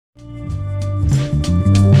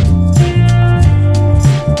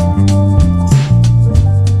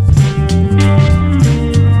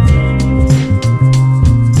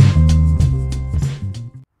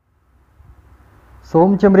សូម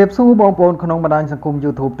ជម្រាបសួរបងប្អូនក្នុងបណ្ដាញសង្គម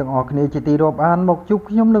YouTube ទាំងអស់គ្នាជាទីរាប់អានមកជួប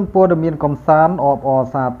ខ្ញុំនឹងព័ត៌មានកំសាន្តអបអរ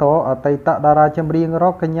សាទរអតីតតារាចម្រៀងរ៉ុ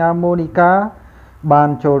កកញ្ញាម៉ូនីកាបាន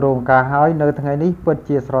ចូលរោងការហើយនៅថ្ងៃនេះពិត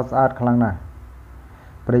ជាស្រស់ស្អាតខ្លាំងណាស់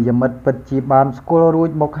ប្រិយមិត្តពិតជាបានស្គាល់រួច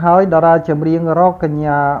មកហើយតារាចម្រៀងរ៉ុកកញ្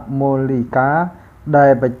ញាម៉ូនីកាដែ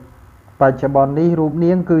លបច្ចុប្បន្ននេះរូប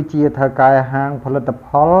នាងគឺជាថៅកែហាងផលិតផ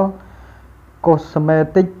ល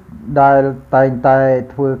Cosmetic ដែលតែងតែ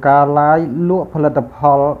ធ្វើការ live លក់ផលិតផ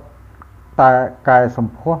លតែកែស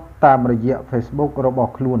ម្ផស្សតាមរយៈ Facebook រប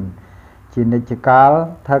ស់ខ្លួនជានិច្ចកាល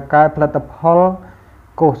ថៅកែផលិតផល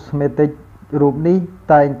Cosmetic រូបនេះ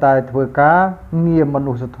តែងតែធ្វើការងារម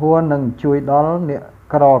នុស្សធម៌និងជួយដល់អ្នក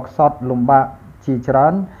ក្រខ្សត់លំបាកជាច្រើ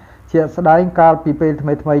នជាស្ដែងកាលពីពេលថ្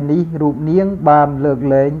មីៗនេះរូបនាងបានលើក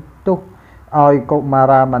លែងទោសឲ្យកុមា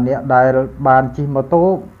រាម្នាក់ដែលបានជិះម៉ូតូ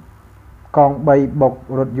កង់3បុក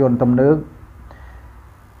រថយន្តទំនើប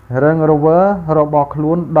រឹងរវើរបស់ខ្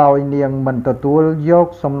លួនដោយនាងមិនទទួលយក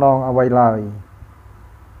សំណងអ្វីឡើយ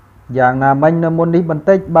យ៉ាងណាមិញនៅមុននេះបន្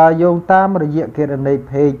តិចបើយោងតាមរយៈគណនី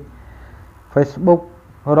page Facebook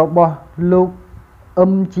របស់លោកអឹ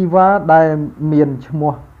មជីវ៉ាដែលមានឈ្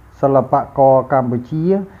មោះសិល្បករកម្ពុជា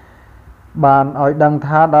បានឲ្យដឹង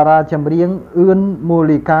ថាតារាចម្រៀងអឿនមូ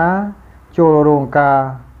លីកាចូលរោងការ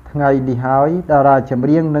ថ្ងៃនេះហើយតារាចម្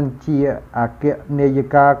រៀងនឹងជាអគ្គនាយិ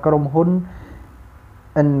កាក្រុមហ៊ុន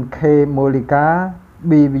NK Molika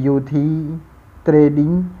BBUT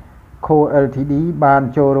Trading Co Ltd បាន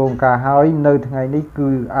ចូលរោងការហើយនៅថ្ងៃនេះគឺ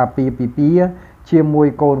អាពាហ៍ពិពាហ៍ជាមួយ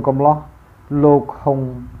កូនកំលោះលោកហុង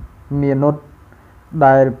មានុត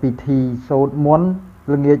ដែលពិធីសូត្រមន្ត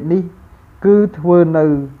ល្ងាចនេះគឺធ្វើនៅ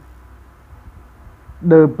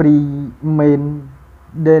The Pri Main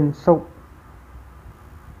Den Sok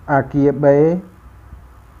អាគារ B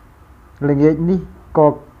ល្ងាចនេះក៏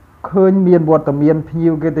ឃើញមានវត្តមានភ្ញៀ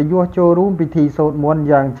វកិត្តិយសចូលរួមពិធីសូត្រមន្ត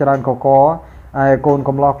យ៉ាងច្រើនកកឯកូន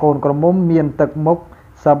កំលោះកូនក្រមុំមានទឹកមុខ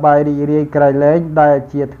សប្បាយរីករាយក្រៃលែងដែល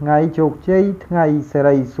ជាថ្ងៃជោគជ័យថ្ងៃសិ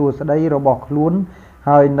រីសួស្តីរបស់ខ្លួន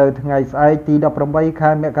ហើយនៅថ្ងៃស្អែកទី18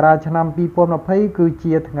ខែមករាឆ្នាំ2020គឺ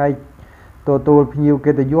ជាថ្ងៃទទួលភ្ញៀវ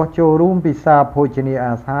កិត្តិយសចូលរួមពិសាភោជនា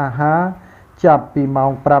អាហារចាប់ពីម៉ោ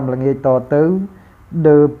ង 5 ល្ងាចតទៅ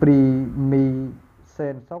The Primi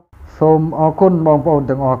Sen Sok សូមអរគុណបងប្អូន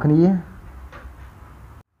ទាំងអស់គ្នា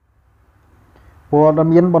ព័ត៌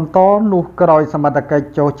មានបន្តនោះក្រោយសមត្ថកិច្ច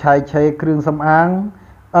ចុះឆាយឆេរគ្រឿងសម្អាង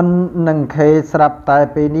N និង K ស្រាប់តែ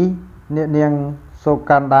ពេលនេះអ្នកនាងសុ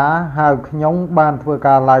កាន់ដាហៅខ្ញុំបានធ្វើ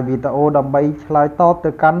ការ live វីដេអូដើម្បីឆ្លើយតប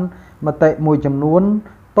ទៅកាន់មតិមួយចំនួន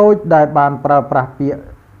តូចដែលបានប្រើប្រាស់ពាក្យ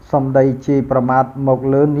សម្ដីជេរប្រមាថមក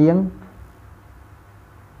លើនាង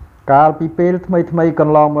កាលពីពេលថ្មីក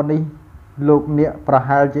ន្លងមកនេះលោកអ្នកប្រ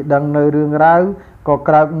ហែលជាដឹងនៅរឿងរ៉ាវក៏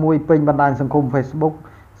ក្រើកមួយពេញបណ្ដាញសង្គម Facebook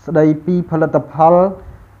ស្ដីពីផលិតផល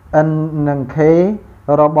N និង K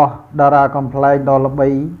របស់តារាកំប្លែងដ៏ល្បី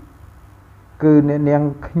គឺអ្នកនាង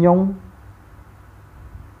ខ្ញុំ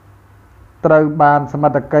ត្រូវបានសម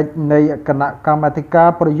ត្ថកិច្ចនៃគណៈកម្មាធិការ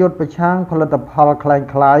ប្រយុទ្ធប្រឆាំងផលិតផលคล้าย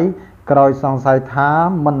ៗក្រោយសង្ស័យថា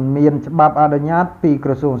មិនមានច្បាប់អនុញ្ញាតពីក្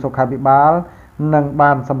រសួងសុខាភិបាលនិង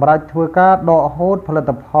បានសម្រេចធ្វើការដកហូតផលិ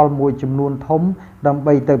តផលមួយចំនួនធំដើម្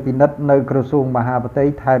បីទៅពិនិត្យនៅក្រសួងមហាផ្ទៃ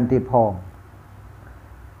ថែមទៀតផង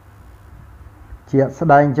ជាស្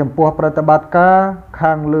ដែងចំពោះប្រតិបត្តិការ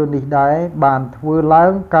ខាងលើនេះដែរបានធ្វើឡើ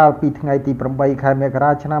ងកាលពីថ្ងៃទី8ខែមក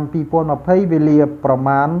រាឆ្នាំ2020វេលាប្រ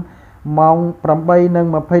មាណម៉ោង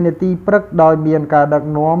 8:20 នាទីព្រឹកដោយមានការដឹក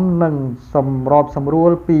នាំនិងសម្របសម្រួ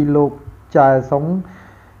លពីលោកចែសុង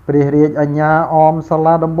ព្រះរាជអាជ្ញាអមសា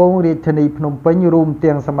លាដំបងរាជធានីភ្នំពេញរួម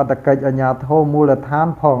ទាំងសមត្ថកិច្ចអាជ្ញាធរមូលដ្ឋាន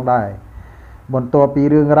ផងដែរបន្ទាប់ពី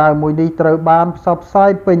រឿងរ៉ាវមួយនេះត្រូវបានផ្សព្វផ្សា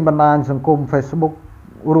យពេញបណ្ដាញសង្គម Facebook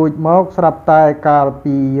រួចមកស្រាប់តែកាល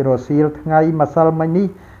ពីរសៀលថ្ងៃម្សិលមិញនេះ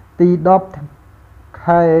ទី10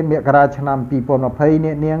ខែមករាឆ្នាំ2020អ្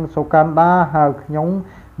នកនាងសុកាន់ដាហៅខ្ញុំ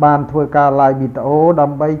បានធ្វើការ live វីដេអូដើ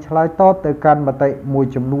ម្បីឆ្លើយតបទៅកាន់មតិមួយ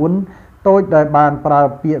ចំនួនតូចដែលបានប្រើ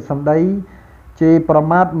ពាក្យសម្ដីជេរប្រ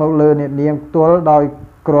មាថមកលើអ្នកនាងផ្ទាល់ដោយ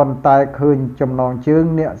គ្រាន់តែឃើញចំណងជើង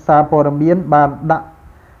អ្នកសារព័ត៌មានបានដាក់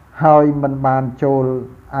ហើយមិនបានចូល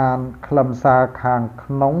អានខ្លឹមសារខាង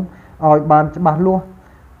ក្នុងឲ្យបានច្បាស់លាស់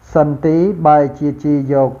សិនទេបែរជាជេរ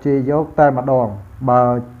យកតែម្ដងបើ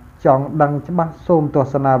ចង់ដឹងច្បាស់សូមទ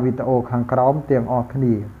ស្សនាវីដេអូខាងក្រោមទាំងអស់គ្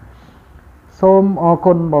នាសូមអរ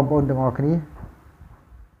គុណបងប្អូនទាំងអស់គ្នា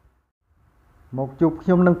មកជួបខ្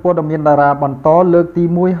ញុំនឹងព័ត៌មានតារាបន្តលើកទី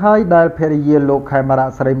1ហើយដែលភរិយាលោកខេមរៈ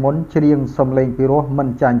ស្រីមុនច្រៀងសំឡេងពីរោះមិន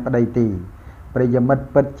ចាញ់ប្តីទេប្រិយមិត្ត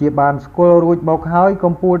ពិតជាបានស្គាល់រួចមកហើយ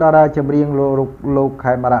កំពូលតារាចម្រៀងលោក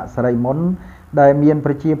ខេមរៈស្រីមុនដែលមាន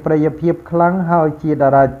ប្រជាប្រិយភាពខ្លាំងហើយជាតា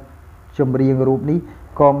រា ចម្រៀងរូបនេះ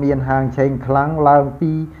ក៏មានហាងឆេងខ្លាំងឡើង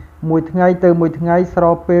ពីមួយថ្ងៃទៅមួយថ្ងៃស្រ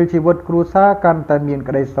បពេលជីវិតគ្រួសារកាន់តែមាន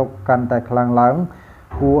ក្តីសុខកាន់តែខ្លាំងឡើង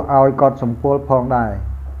គួរឲ្យកត់សម្គាល់ផងដែរ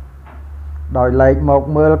ដោយឡែកមក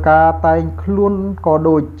មើលការតែងខ្លួនក៏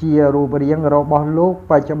ដូចជារូបរាងរបស់លោក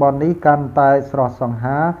បច្ចុប្បន្ននេះកាន់តែស្រស់សង្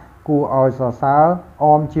ហាគួរឲ្យសរសើរអ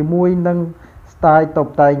មជាមួយនឹងស្ទាយតុប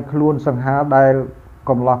តែងខ្លួនសង្ហាដែល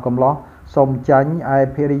កំឡោះសុំចាញ់ឯ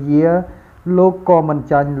ភរិយាលោកក៏មិន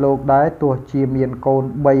ចាញ់លោកដែរទោះជាមានកូន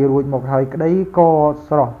3រួចមកហើយក្តីក៏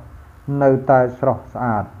ស្រស់នៅតែស្រស់ស្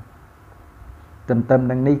អាតទន្ទឹម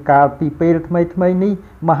នឹងនេះកាលពីពេលថ្មីនេះ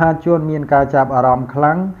មហាជនមានការចាប់អារម្មណ៍ខ្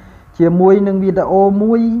លាំងជាមួយនឹងវីដេអូ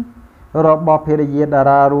មួយរបស់ភរិយាតា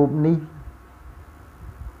រារូបនេះ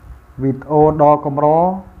វីដេអូដ៏កម្រ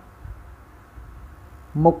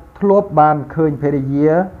មុខធ្លាប់បានឃើញភរិយា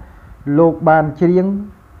លោកបានច្រៀង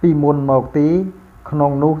ពីមុនមកទេក្នុ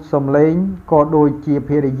ងនោះសំឡេងក៏ដូចជាភ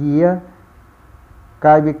រិយា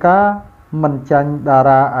កាយវិការមិនចាញ់តា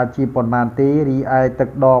រាអាជីពប៉ុន្មានទេរីឯទឹក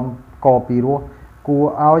ដមក៏ពីរោះគួរ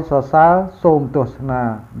ឲ្យសរសើរសូមទស្សនា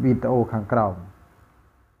វីដេអូខាងក្រោម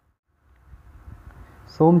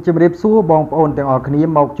សូមជម្រាបសួរបងប្អូនទាំងអស់គ្នា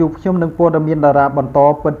មកជួបខ្ញុំនឹងព័ត៌មានតារាបន្ត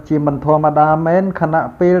ពិតជាមិនធម្មតាមែនខណៈ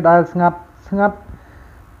ពេលដែលស្ងាត់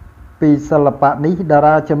ពីសិល្បៈនេះតា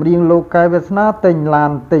រាចម្រៀងលោកកែវវាសនាទិញឡា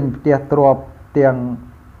នទិញផ្ទះទ្រព្យទាំង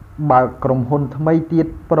បើកក្រុមហ៊ុនថ្មីទៀត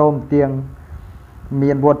ព្រមទាំង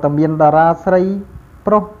មានវត្តមានតារាស្រី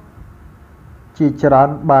ប្រុសជាច្រើន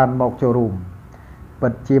បានមកចូលរួមពិ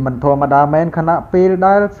តជាមិនធម្មតាមែនខណៈពេល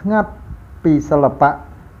ដែលស្ងាត់ពីសិល្បៈ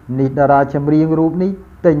នេះតារាចម្រៀងរូបនេះ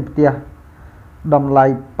ទិញផ្ទះតម្លៃ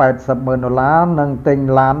$80,000និងទិញ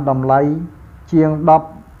ឡានតម្លៃជាង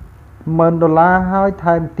$10,000ហើយ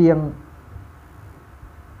ថែមទាំង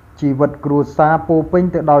ជីវិតគ្រួសារពោពេញ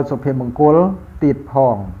ទៅដោយសុភមង្គលទៀតផ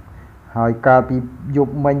ងហើយកាលពីយ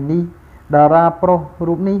ប់មិញនេះតារាប្រុស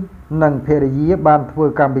រូបនេះនិងភរិយាបានធ្វើ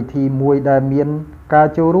កម្មវិធីមួយដែលមានការ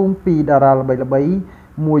ចូលរួមពីតារាល្បីៗ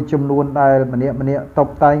មួយចំនួនដែលម្នាក់តុប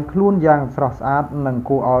តែងខ្លួនយ៉ាងស្រស់ស្អាតនិង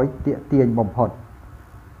គួរឲ្យទាក់ទាញបំផុត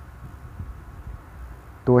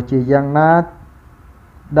ទោះជាយ៉ាងណា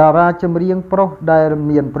តារាចម្រៀងប្រុសដែល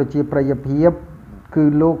មានប្រជាប្រិយភាពគឺ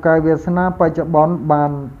លោកកែវវាសនាបច្ចុប្បន្នបា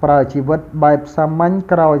នប្រើជីវិតបែបសាមញ្ញ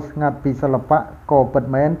ក្រោយស្ងាត់ពីសិល្បៈក៏ពិត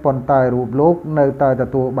មែនប៉ុន្តែរូបលោកនៅតែទ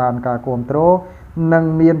ទួលបានការគាំទ្រនិង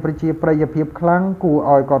មានប្រជាប្រិយភាពខ្លាំងគួរ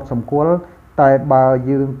ឲ្យកត់សម្គាល់តែបើ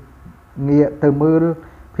យើងងាកទៅមើល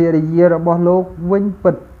ភរិយារបស់លោកវិញ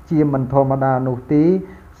ពិតជាមិនធម្មតានោះទេ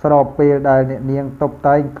ស្របពេលដែលអ្នកនាងតុប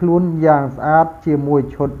តែងខ្លួនយ៉ាងស្អាតជាមួយ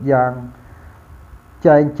ឈុតយ៉ាង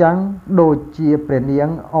ចែងចាំងដូចជាព្រះនាង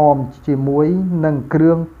អមជាមួយនឹងគ្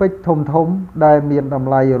រឿងពេជ្រធំដែលមានត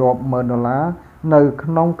ម្លៃរាប់$10,000នៅក្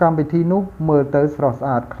នុងកម្មវិធីនោះមើលទៅស្រស់ស្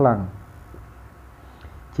អាតខ្លាំង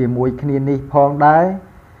ជាមួយគ្នានេះផងដែរ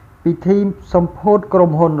ពិធីសម្ពោធក្រុ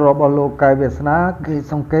មហ៊ុនរបស់លោកកែវវាសនាគេ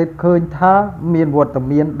សង្កេតឃើញថាមានវត្ត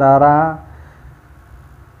មានតារា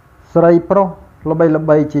ស្រីប្រុសល្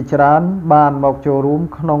បីជាច្រើនបានមកចូលរួម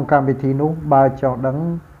ក្នុងកម្មវិធីនោះបើចង់ដឹង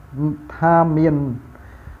ថាមាន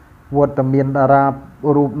វត្តមានតារា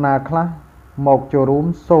រូបណាខ្លះមកចូលរួម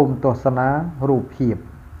សូមទស្សនារូបភាព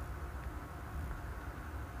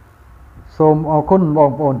សូមអរគុណបង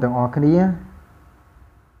ប្អូនទាំងអស់គ្នា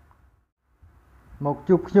មក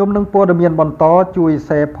ជួបខ្ញុំនឹងព័ត៌មានបន្តជួយ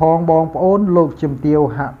share ផងបងប្អូនលោកជំទាវ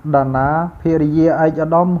ហដាណាភរិយាឯកឧត្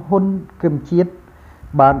តមហ៊ុនគឹមជាតិ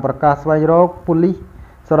បានប្រកាសស្វែងរកប៉ូលីស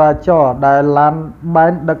ចរាចរណ៍ដែលឡានបែ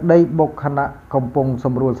នដឹកដីបុកខណៈកំពុងស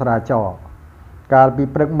ម្រួលចរាចរណ៍កាលពី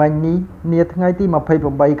ព្រឹកមិញនេះនាថ្ងៃទី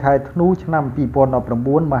28ខែធ្នូឆ្នាំ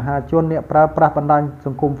2019មហាជនអ្នកប្រើប្រាស់បណ្ដាញស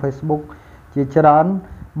ង្គម Facebook ជាច្រើន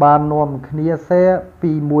បាននាំគ្នា share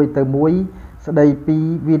ពីមួយទៅមួយស្ដីពី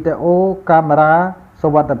វីដេអូកាមេរ៉ាសុ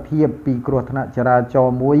វត្ថិភាពពីគ្រោះថ្នាក់ចរាចរ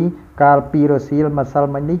ណ៍មួយកាលពីរសៀលម្សិល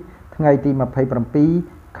មិញនេះថ្ងៃទី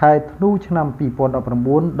27ខែធ្នូឆ្នាំ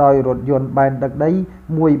2019ដោយរថយន្តបែនដឹកដី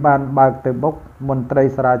មួយបានបើកទៅបុកមន្ត្រី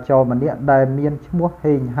ចរាចរណ៍ម្នាក់ដែលមានឈ្មោះ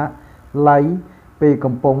ហេងហាក់ឡៃពេល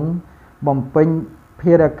កំពុងបំពេញ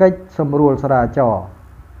ភារកិច្ចសម្រួលចរាចរណ៍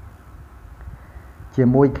ជា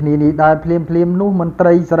មួយគ្នានេះដែលភ្លាមនោះមន្ត្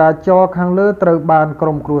រីចរាចរណ៍ខាងលើត្រូវបានក្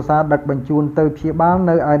រុមគ្រួសារដឹកបញ្ជូនទៅព្យាបាល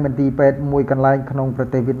នៅឯមន្ទីរពេទ្យមួយកន្លែងក្នុងប្រ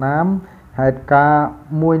ទេសវៀតណាមហេតុការណ៍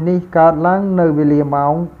មួយនេះកើតឡើងនៅវេលាម៉ោ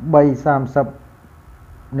ង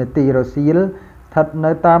 3:30 នាទីរសៀលស្ថិត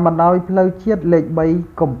នៅតាមបណ្ដោយផ្លូវជាតិលេខ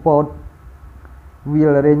 3 កំពតវា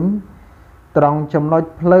លរិញត្រង់ចំណុច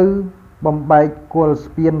ផ្លូវបំបែកគល់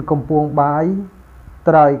ស្ពានកំពង់បាយ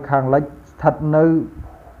ត្រើយខាងលិចស្ថិតនៅ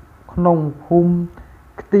ក្នុងភូមិ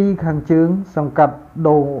ខ្ទីខាងជើងសង្កាត់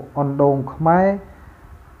ដូងអណ្ដូងខ្មែរ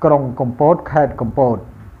ក្រុងកំពតខេត្តកំពត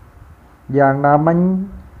យ៉ាងណាមិញ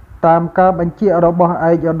តាមការបញ្ជារបស់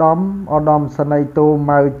ឯកឧត្តមសេនីយ៍តូ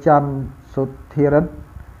ម៉ៅច័ន្ទសុធិរិទ្ធ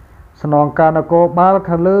ស្នងការនគរបាល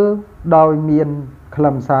ខាងលើដោយមានខ្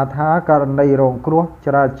លឹមសារថាករណីរងគ្រោះច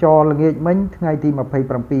រាចរណ៍ល្ងាចមិញថ្ងៃទី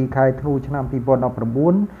27ខែធ្នូឆ្នាំ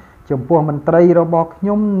2019ចំពោះមន្ត្រីរបស់ខ្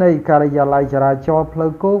ញុំនៃការិយាល័យចរាចរណ៍ផ្លូ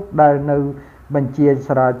វគោកដែលនៅបញ្ជាច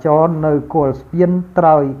រាចរណ៍នៅគល់ស្ពានត្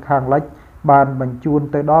រើយខាងលិចបានបញ្ជូន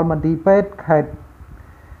ទៅដល់មន្ទីរពេទ្យខេត្ត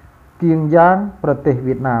គៀងយ៉ាងប្រទេស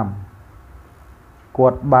វៀតណាមគា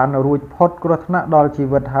ត់បានរួចផុតគ្រោះថ្នាក់ដល់ជី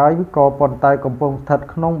វិតហើយក៏ប៉ុន្តែកំពុងស្ថិត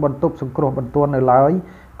ក្នុងបន្ទប់សង្គ្រោះបន្ទាន់នៅឡើយ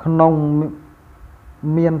ក្នុង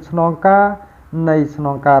មានស្នងការនៃស្ន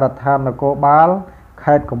ងការដ្ឋាននគរបាល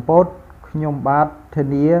ខេត្តកំពតខ្ញុំបាទធា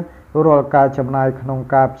នារាល់ការចំណាយក្នុង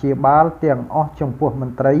ការព្យាបាលទាំងអស់ចំពោះម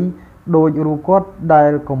ន្ត្រីដោយរូបគាត់ដែ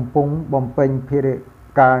លកំពុងបំពេញភារកិច្ច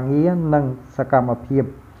ការងារនិងសកម្មភាព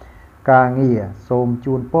ការងារសូម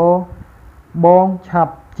ជូនពរបងឆា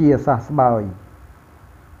ប់ជាសះស្បើយ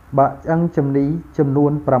បាក់ឆ្អឹងចំនីចំនួ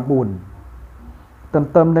ន9ទន្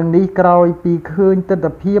ទឹមនឹងនេះក្រោយពីឃើញទស្សន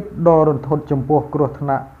វិជ្ជាដ៏រន្ធត់ចំពោះគ្រោះថ្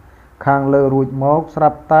នាក់ខាងលើរួចមកស្រា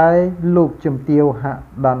ប់តែលោកជំទាវហ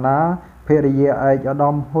ដាណាភរិយាឯកឧត្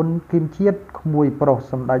តមហ៊ុនគឹមជាតិក្មួយប្រុស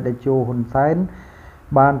សម្ដេចតេជោហ៊ុនសែន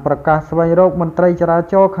បានប្រកាសស្វែងរកមន្ត្រីចរា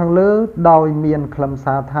ចរណ៍ខាងលើដោយមានខ្លឹម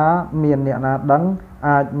សារថាមានអ្នកណាដឹង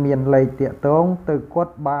អាចមានលេខទាក់ទងទៅគា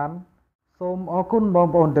ត់បានសូមអរគុណបង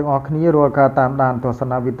ប្អូនទាំងអស់គ្នារាល់ការតាមដានទស្ស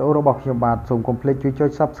នាវីដេអូរបស់ខ្ញុំបាទសូមកុំភ្លេចជួយចុច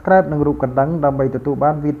Subscribe និងរូបកណ្ដឹងដើម្បីទទួល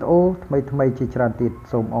បានវីដេអូថ្មីៗជាច្រើនទៀត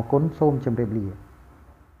សូមអរគុណសូមជម្រាបលា